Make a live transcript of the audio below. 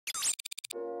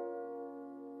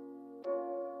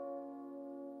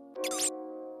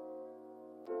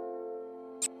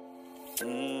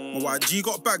My YG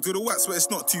got bagged with the wax, but it's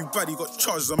not too bad, he got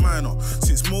charged as a minor.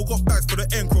 Since Mo got bagged for the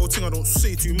Encro thing, I don't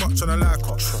say too much and I like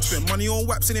her. Spent money on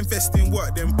waps and invest in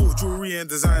work, then bought jewellery and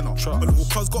designer. My little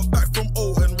cuz got back from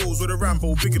O and rolls with a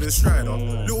Rambo bigger than Strider.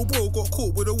 Little bro got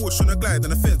caught with a whoosh on a glide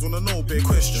and the feds wanna know bare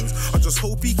questions. I just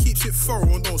hope he keeps it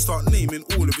thorough and don't start naming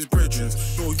all of his brethren.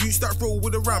 No use that roll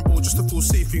with a Rambo just to feel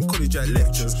safe in college at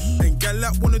lectures. Then gal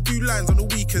that wanna do lines on the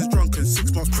weekends drunk and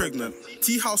 6 months pregnant.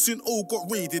 T-house in O got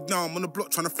raided, now I'm on the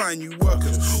block trying to find new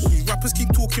workers. All these rappers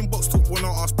keep talking box talk when I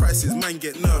ask prices, man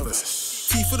get nervous.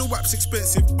 Tea for the wap's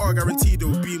expensive, I guarantee there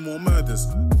will be more murders.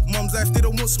 Mum's life, they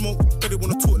don't want smoke, but they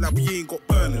wanna talk like we ain't got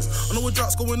burners. I know a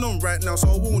droughts going on right now, so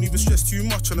I won't even stress too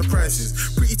much on the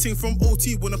prices. Pretty ting from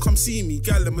OT wanna come see me,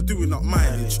 gal them are doing up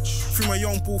mileage. Free my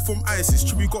young bull from ISIS,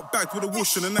 Chubby got bagged with a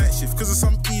whoosh on the night shift. Cause of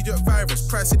some idiot virus,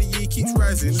 price of the year keeps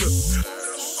rising, look.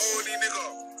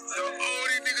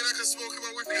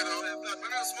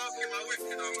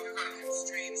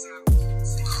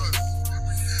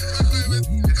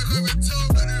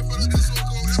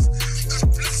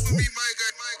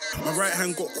 My right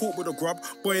hand got caught with a grub,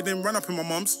 boy then ran up in my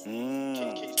mum's.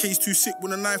 Case too sick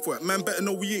with a knife work, man better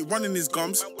know we ain't running his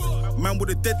gums. Man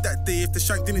would've dead that day if the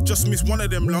shank didn't just miss one of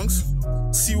them lungs.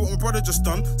 See what my brother just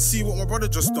done, see what my brother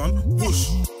just done. Whoosh,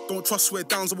 don't trust swear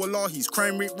downs or wallahis.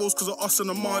 Crime rate rose cause of us and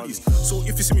the Mardis. So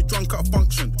if you see me drunk at a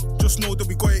function, just know that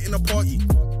we got it in a party.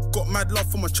 Got mad love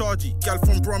for my chargy, gal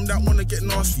from Brum that wanna get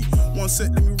nasty. One sec,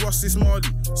 let me rust this Marley.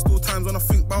 Still times when I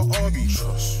think about Arby.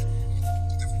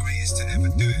 To ever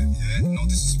do it, yeah? No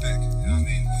disrespect, you know what I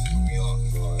mean? We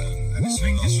are. And it's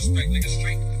straight disrespect, nigga,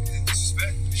 straight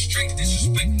disrespect. Straight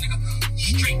disrespect, nigga.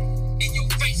 Straight.